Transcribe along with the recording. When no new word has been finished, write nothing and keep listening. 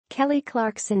Kelly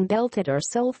Clarkson belted her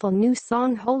soulful new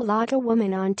song "Whole Lotta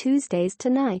Woman" on Tuesday's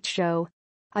Tonight Show.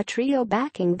 A trio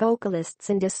backing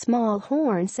vocalists and a small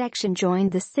horn section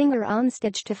joined the singer on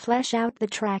stage to flesh out the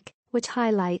track, which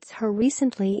highlights her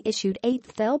recently issued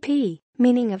 8th LP,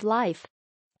 Meaning of Life.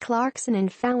 Clarkson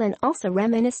and Fallon also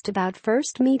reminisced about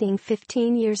first meeting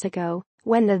 15 years ago,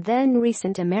 when the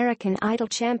then-recent American Idol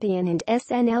champion and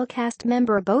SNL cast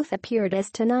member both appeared as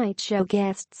Tonight Show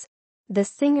guests. The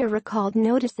singer recalled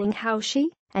noticing how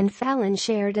she and Fallon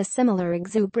shared a similar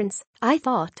exuberance. "I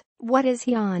thought, what is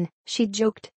he on?" she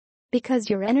joked. "Because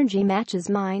your energy matches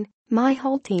mine, my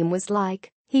whole team was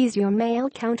like, he's your male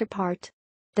counterpart."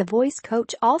 The voice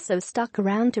coach also stuck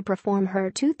around to perform her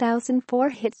 2004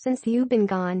 hit "Since You've Been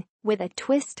Gone" with a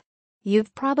twist.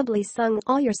 "You've probably sung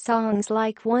all your songs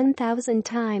like 1,000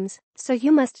 times, so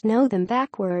you must know them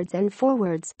backwards and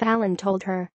forwards," Fallon told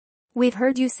her. "We've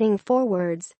heard you sing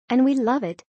forwards, and we love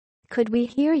it. Could we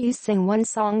hear you sing one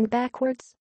song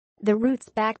backwards?" The Roots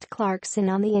backed Clarkson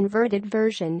on the inverted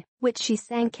version, which she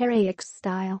sang karaoke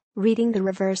style, reading the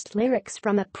reversed lyrics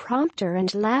from a prompter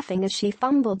and laughing as she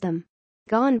fumbled them.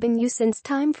 "Gone been you since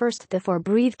time first before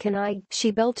breathe can I,"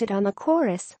 she belted on the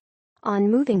chorus.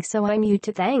 "On moving so I'm you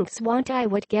to thanks want I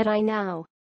what get I now."